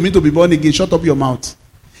preaching to me to be born again. Shut up your mouth.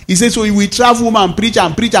 He said, so he will travel and preach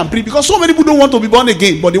and preach and preach. Because so many people don't want to be born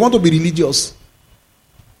again, but they want to be religious.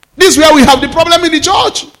 This is where we have the problem in the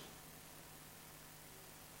church.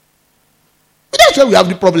 That's where we have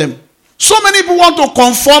the problem. So many people want to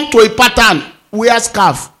conform to a pattern. Wear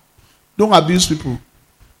scarf. Don't abuse people.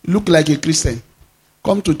 Look like a Christian.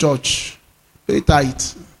 Come to church. Pay tithe.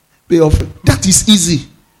 Pay offering. That is easy.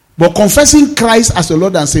 But confessing Christ as your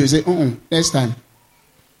Lord and Savior, you say, next time.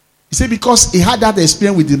 He said because he had that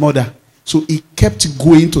experience with the mother. So he kept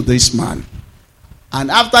going to this man.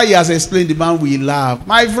 And after he has explained, the man will laugh.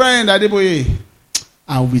 My friend, Adeboye,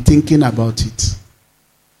 I'll be thinking about it.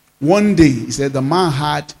 One day, he said the man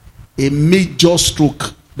had a major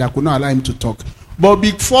stroke that could not allow him to talk. But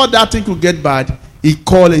before that thing could get bad, he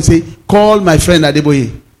called and said, call my friend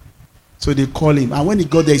Adeboye. So they called him. And when he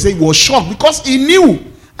got there, he said he was shocked because he knew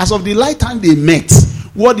as of the light time they met,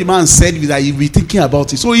 what the man said was that he'd be thinking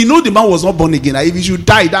about it. So he knew the man was not born again. That if he should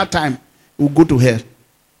die that time, he would go to hell.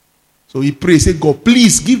 So he prayed, said, God,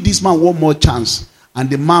 please give this man one more chance. And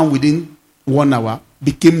the man within 1 hour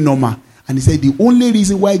became normal. And he said, the only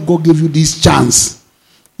reason why God gave you this chance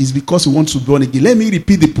is because you want to be born again. Let me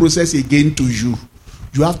repeat the process again to you.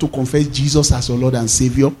 You have to confess Jesus as your Lord and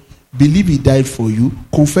Savior. Believe he died for you.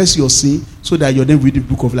 Confess your sin so that you're then read the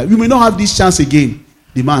book of life. You may not have this chance again.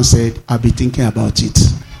 The man said, I'll be thinking about it.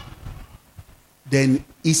 Then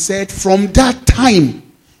he said, from that time,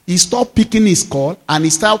 he stopped picking his call and he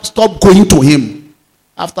stopped going to him.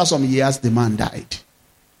 After some years, the man died.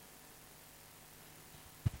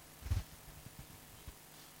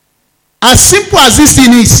 As simple as this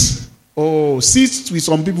thing is, sit with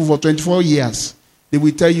some people for 24 years, they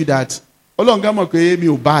will tell you that,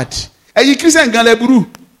 bad. You Christian gan leburu.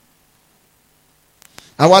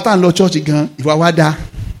 Awata and Lord church gan, if awada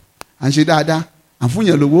and shedada and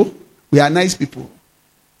funya lowo, we are nice people.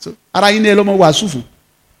 So ara ine lomo wasufu.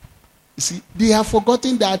 You see, they have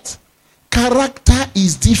forgotten that character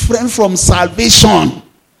is different from salvation.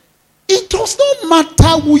 It does not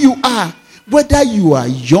matter who you are. Whether you are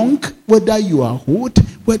young, whether you are old,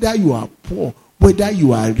 whether you are poor, whether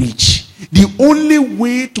you are rich. The only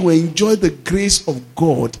way to enjoy the grace of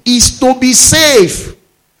God is to be saved.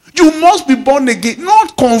 You must be born again.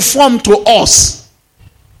 Not conform to us.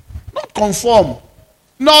 Not conform.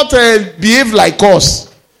 Not behave like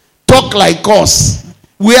us. Talk like us.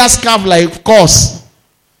 Wear scarf like us.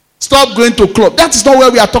 Stop going to club. That is not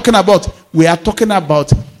what we are talking about. We are talking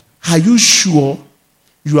about, are you sure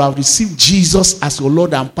you have received Jesus as your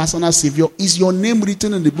Lord and personal Savior? Is your name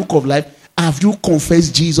written in the book of life? Have you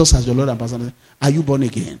confessed Jesus as your Lord and personal Savior? Are you born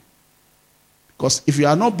again? Because if you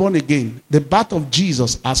are not born again, the birth of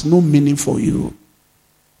Jesus has no meaning for you.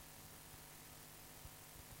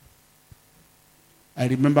 I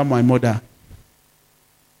remember my mother,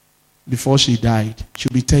 before she died,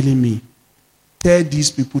 she'll be telling me, tell these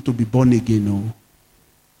people to be born again. No.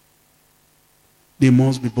 They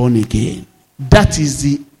must be born again. That is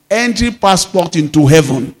the entry passport into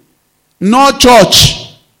heaven. No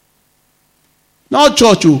church. No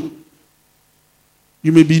church. Oh.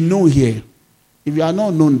 You may be known here. If you are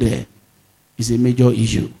not known there, it's a major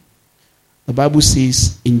issue. The Bible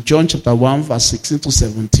says in John chapter 1 verse 16 to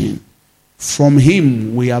 17, from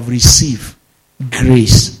him we have received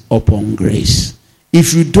grace upon grace.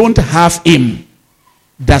 If you don't have him,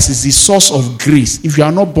 that is the source of grace. If you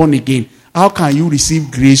are not born again, how can you receive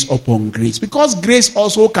grace upon grace? Because grace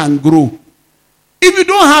also can grow. If you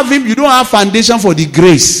don't have him, you don't have foundation for the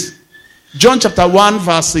grace. John chapter 1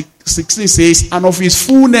 verse 16 says, and of his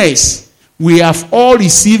fullness we have all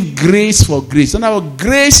received grace for grace. So now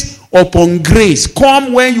grace upon grace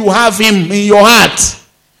come when you have him in your heart.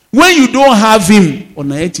 When you don't have him,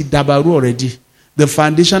 already, the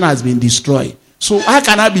foundation has been destroyed. So how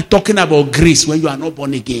can I be talking about grace when you are not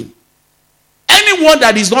born again? Anyone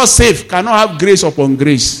that is not saved cannot have grace upon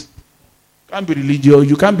grace. Can't be religious.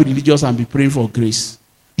 You can't be religious and be praying for grace.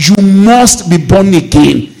 You must be born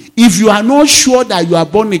again. If you are not sure that you are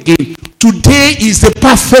born again, today is the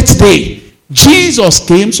perfect day. Jesus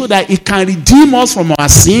came so that he can redeem us from our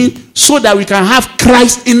sin, so that we can have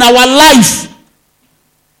Christ in our life.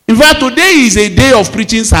 In fact, today is a day of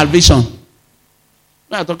preaching salvation.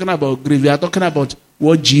 We are talking about grace. We are talking about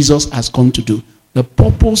what Jesus has come to do. The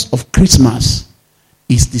purpose of Christmas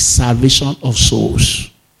is the salvation of souls.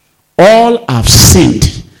 All have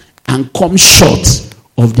sinned and come short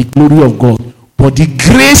of the glory of God. But the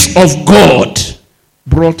grace of God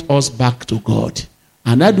brought us back to God.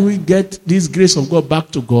 And how do we get this grace of God back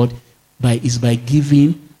to God? Is by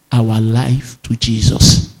giving our life to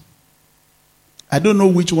Jesus. I don't know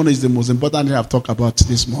which one is the most important thing I've talked about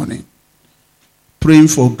this morning. Praying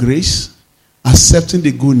for grace, accepting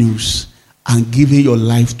the good news, and giving your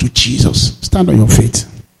life to Jesus. Stand on your feet.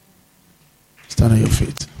 Stand on your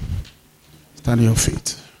feet. Stand on your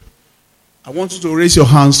feet. I want you to raise your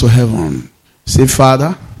hands to heaven. Say,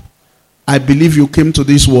 Father, I believe you came to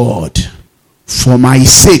this world for my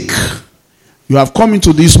sake. You have come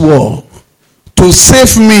into this world to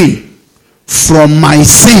save me from my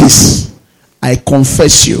sins. I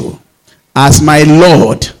confess you as my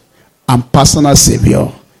Lord and personal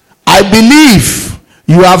Savior. I believe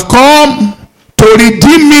you have come to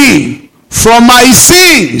redeem me from my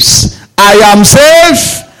sins. I am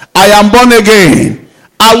saved. I am born again.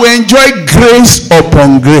 I will enjoy grace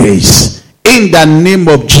upon grace in the name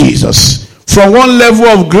of Jesus. From one level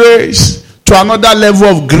of grace to another level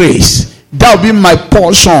of grace. That will be my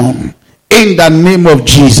portion in the name of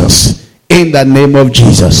Jesus. In the name of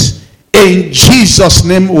Jesus. In Jesus'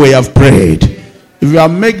 name we have prayed. If you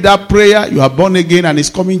have made that prayer, you are born again and it's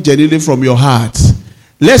coming genuinely from your heart.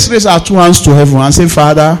 Let's raise our two hands to heaven and say,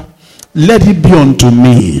 Father, let it be unto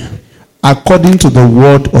me according to the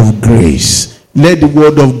word of grace. Let the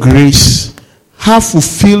word of grace have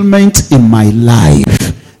fulfillment in my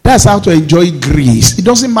life. That's how to enjoy grace. It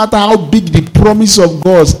doesn't matter how big the promise of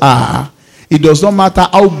God are. It does not matter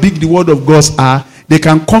how big the word of God are. They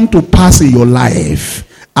can come to pass in your life.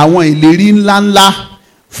 Àwọn ìlérí ńláńlá,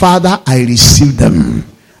 Father, I receive them.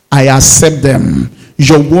 I accept them.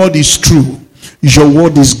 Your word is true. Your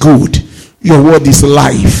word is good. Your word is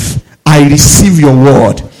life. I receive your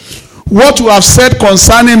word. What you have said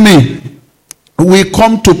concerning me will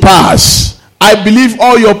come to pass. I believe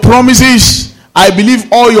all your promises. I believe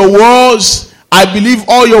all your words. I believe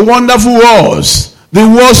all your wonderful words. The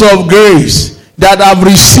words of grace that I've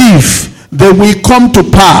received, they will come to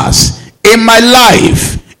pass in my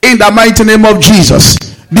life. In the mighty name of Jesus.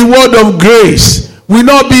 The word of grace will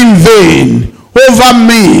not be in vain over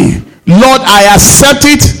me. Lord, I accept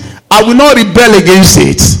it. I will not rebel against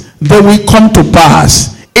it. They will come to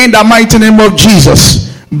pass. In the mighty name of Jesus.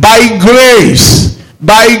 By grace,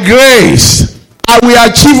 I will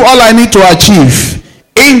achieve all I need to achieve.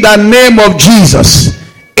 In the name of Jesus.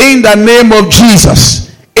 In the name of Jesus.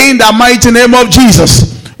 In the mighty name of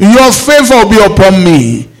Jesus. Your favor will be upon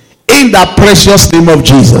me. In the precious name of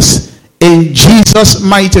Jesus. In Jesus'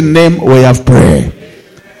 mighty name we have prayed.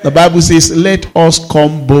 The Bible says, let us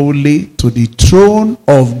come boldly to the throne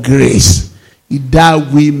of grace,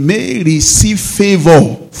 that we may receive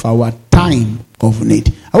favor for our time of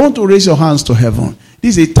need. I want to raise your hands to heaven.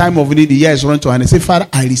 This is a time of need. The year is running to an end. Say, Father,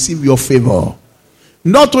 I receive your favor.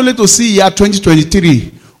 Not only to see year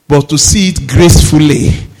 2023, but to see it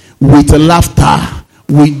gracefully, with laughter,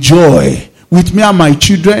 with joy, with me and my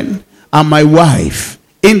children and my wife.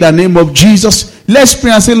 In the name of Jesus, let's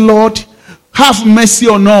pray and say, Lord, have mercy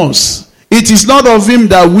on us. It is not of him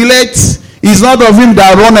that willeth, it is not of him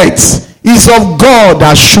that runneth, it is of God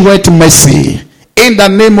that showeth mercy. In the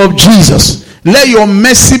name of Jesus, let your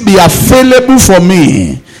mercy be available for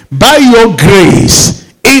me by your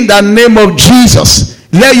grace. In the name of Jesus,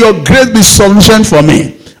 let your grace be sufficient for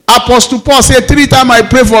me. Apostle Paul said 3 times I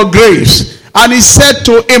pray for grace, and he said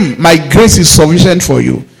to him, my grace is sufficient for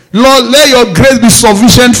you. Lord, let your grace be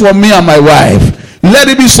sufficient for me and my wife. Let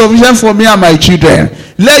it be sufficient for me and my children.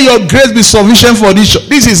 Let your grace be sufficient for this church.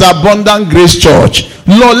 This is Abundant Grace Church.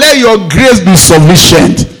 Lord, let your grace be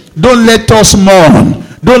sufficient. Don't let us mourn.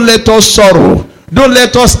 Don't let us sorrow. Don't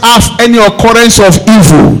let us have any occurrence of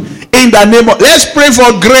evil. In the name of, let's pray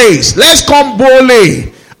for grace. Let's come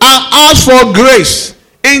boldly and ask for grace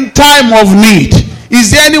in time of need.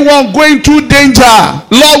 Is there anyone going through danger?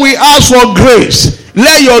 Lord, we ask for grace.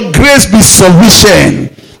 Let your grace be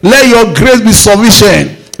sufficient. Let your grace be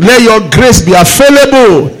sufficient. Let your grace be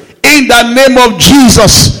available. In the name of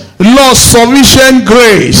Jesus. Lord, sufficient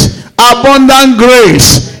grace, abundant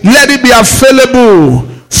grace, let it be available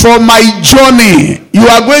for my journey. You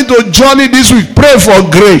are going to journey this week. Pray for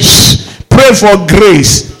grace. Pray for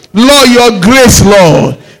grace. Lord, your grace,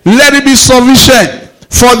 Lord, let it be sufficient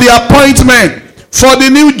for the appointment, for the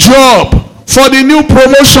new job, for the new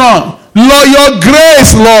promotion. Lord, your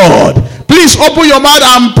grace, Lord. Please open your mouth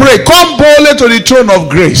and pray. Come boldly to the throne of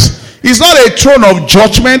grace. It's not a throne of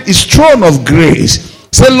judgment, it's throne of grace.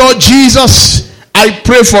 Say, Lord Jesus, I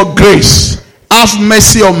pray for grace. Have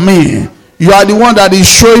mercy on me. You are the one that is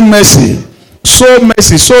showing mercy. So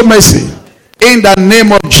mercy, so mercy. In the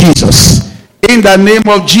name of Jesus. In the name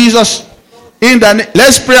of Jesus.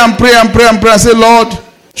 Let's pray and pray and pray and pray and say, Lord,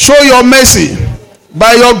 show your mercy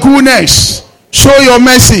by your goodness. Show your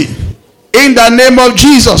mercy in the name of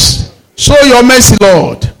Jesus. Show your mercy,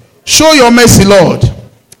 Lord. Show your mercy, Lord,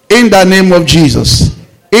 in the name of Jesus.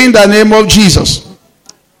 In the name of Jesus.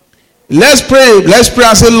 Let's pray. Let's pray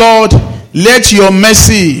and say, Lord, let your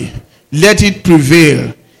mercy, let it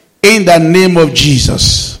prevail in the name of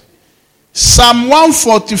Jesus. Psalm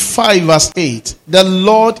 145 verse 8. The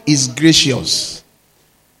Lord is gracious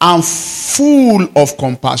and full of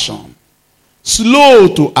compassion, slow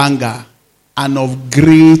to anger, and of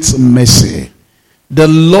great mercy. The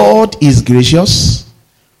Lord is gracious,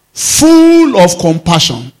 full of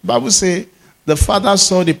compassion. The Bible says the father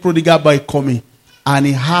saw the prodigal boy coming and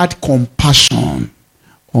he had compassion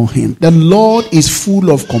on him. The Lord is full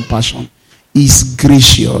of compassion. Is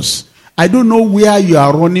gracious. I don't know where you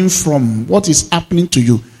are running from, what is happening to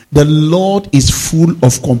you. The Lord is full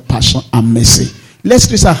of compassion and mercy.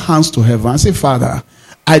 Let's raise our hands to heaven and say, Father,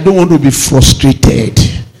 I don't want to be frustrated.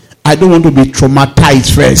 I don't want to be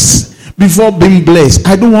traumatized first before being blessed.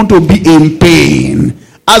 I don't want to be in pain.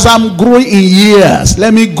 As I'm growing in years,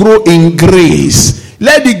 let me grow in grace.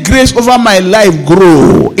 Let the grace over my life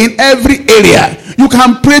grow in every area. You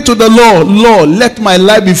can pray to the Lord. Lord, let my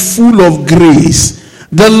life be full of grace.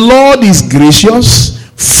 The Lord is gracious,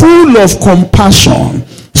 full of compassion,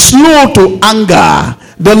 slow to anger.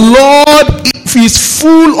 The Lord is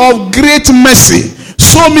full of great mercy.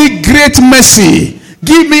 Show me great mercy.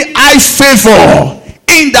 Give me high favor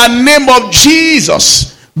in the name of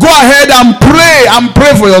Jesus. Go ahead and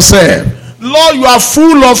pray for yourself. Lord, you are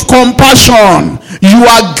full of compassion. You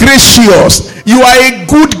are gracious. You are a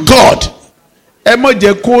good God.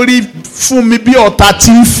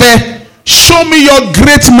 Show me your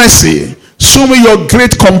great mercy. Show me your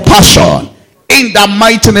great compassion in the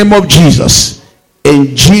mighty name of Jesus.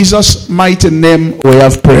 In Jesus' mighty name we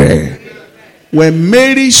have prayed. When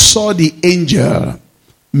Mary saw the angel,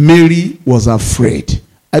 Mary was afraid.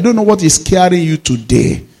 I don't know what is carrying you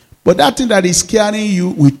today, but that thing that is carrying you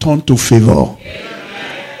will turn to favor.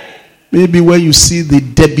 Maybe when you see the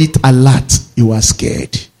debit alert, you are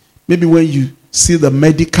scared. Maybe when you see the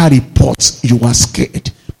medical reports, you are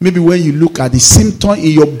scared. Maybe when you look at the symptom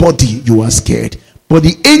in your body, you are scared. But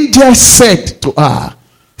the angel said to her,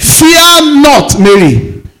 fear not,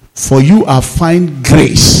 Mary, for you have found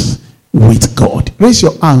grace with God. Raise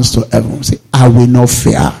your hands to heaven. Say, I will not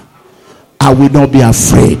fear. I will not be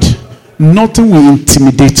afraid. Nothing will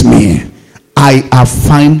intimidate me. I have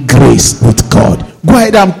found grace with God. Go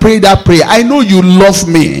ahead and pray that prayer. I know you love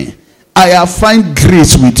me. I have found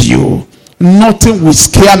grace with you. Nothing will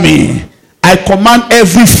scare me. I command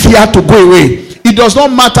every fear to go away. It does not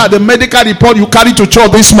matter the medical report you carry to church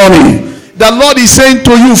this morning. The Lord is saying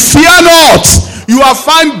to you, fear not. You have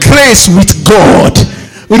found grace with God.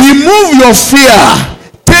 Remove your fear.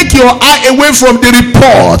 Take your eye away from the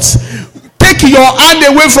report. Take your hand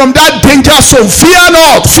away from that danger zone. Fear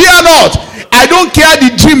not. Fear not. I don't care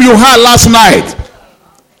the dream you had last night.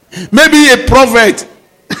 Maybe a prophet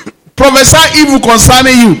prophesy evil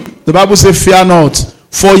concerning you. The Bible says, fear not,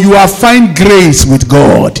 for you have found grace with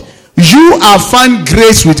God. You have found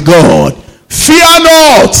grace with God. Fear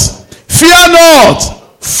not. Fear not,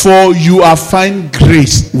 for you have found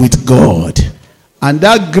grace with God. And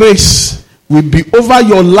that grace will be over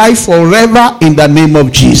your life forever in the name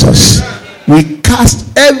of Jesus. We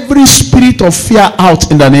cast every spirit of fear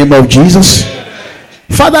out in the name of Jesus.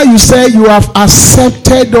 Father, you say you have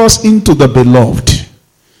accepted us into the beloved.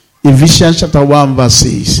 Ephesians chapter 1 verse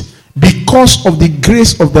 6. Because of the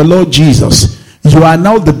grace of the Lord Jesus, you are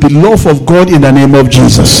now the beloved of God in the name of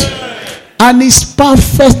Jesus. And his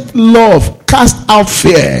perfect love cast out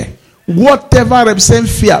fear. Whatever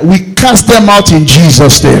represents fear, we cast them out in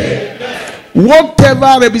Jesus' name.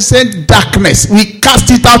 Whatever represents darkness, we cast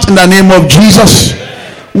it out in the name of Jesus.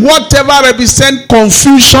 Whatever represents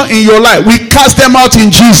confusion in your life, we cast them out in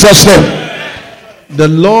Jesus' name. The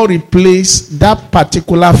Lord replaced that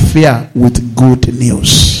particular fear with good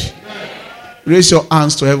news. Raise your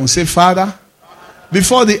hands to heaven. Say, Father,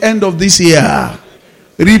 before the end of this year,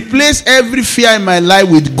 replace every fear in my life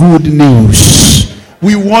with good news.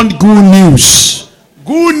 We want good news.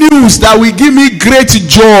 Good news that will give me great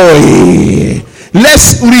joy.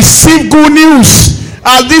 Let's receive good news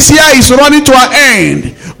as this year is running to an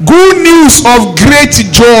end, good news of great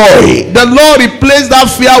joy. The Lord replaced that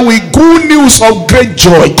fear with good news of great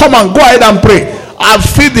joy. Come on, go ahead and pray. I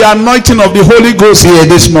feel the anointing of the Holy Ghost here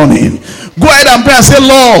this morning. Go ahead and pray and say,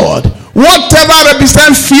 Lord, whatever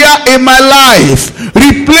represents fear in my life,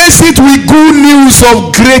 replace it with good news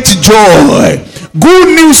of great joy.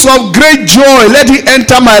 Good news of great joy, let it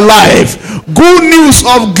enter my life. Good news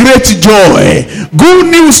of great joy.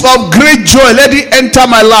 Good news of great joy, let it enter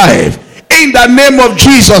my life. In the name of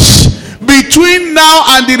Jesus. Between now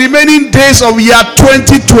and the remaining days of year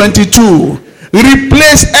 2022,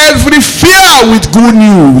 replace every fear with good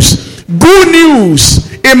news. Good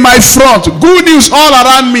news in my front. Good news all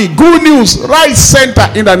around me. Good news right center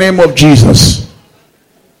in the name of Jesus.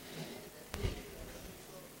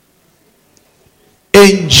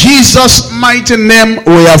 In Jesus' mighty name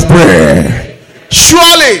we have prayed.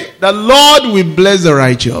 Surely the Lord will bless the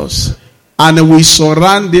righteous and will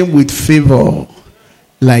surround them with favor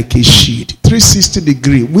like a shield. 360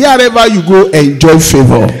 degree. Wherever you go, enjoy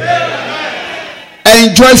favor.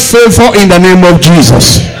 Enjoy favor in the name of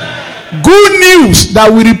Jesus. Good news that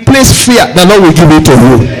will replace fear, the Lord will give it to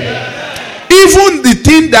you. Even the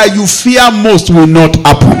thing that you fear most will not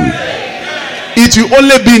happen. It will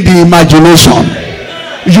only be in the imagination.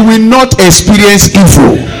 You will not experience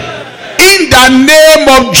evil. In the name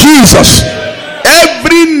of Jesus,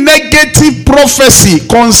 every negative prophecy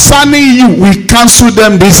concerning you, we cancel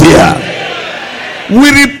them this year.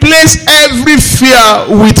 We replace every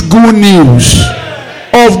fear with good news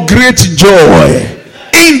of great joy.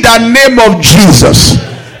 In the name of Jesus.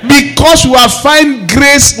 Because you have found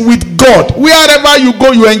grace with God. Wherever you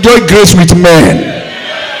go, you enjoy grace with men.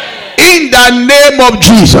 In the name of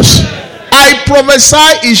Jesus, I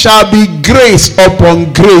prophesy it shall be grace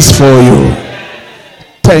upon grace for you.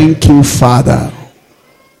 Thank you, Father.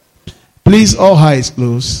 Please, all eyes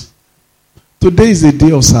closed. Today is the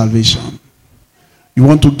day of salvation. You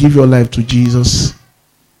want to give your life to Jesus?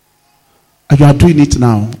 And you are doing it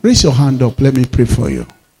now. Raise your hand up. Let me pray for you.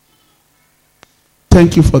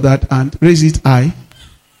 Thank you for that hand. Raise it high.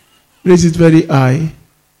 Raise it very high.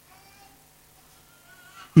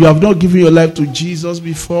 You have not given your life to Jesus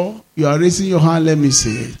before. You are raising your hand. Let me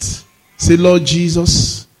see it. Say, Lord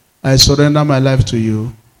Jesus, I surrender my life to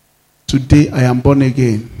you. Today I am born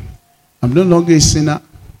again. I'm no longer a sinner.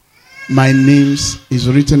 My name is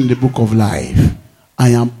written in the book of life. I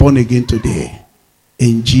am born again today.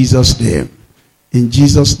 In Jesus' name. In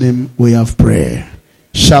Jesus' name we have prayer.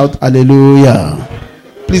 Shout hallelujah.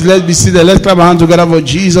 Please let's be seated. Let's clap our hands together for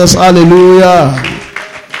Jesus. Hallelujah.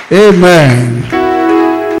 Amen.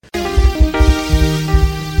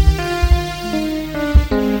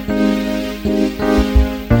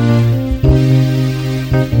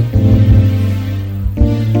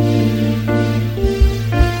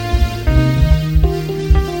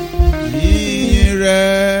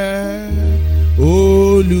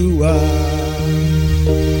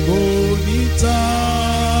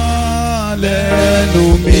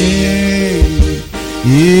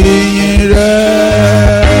 Yeah.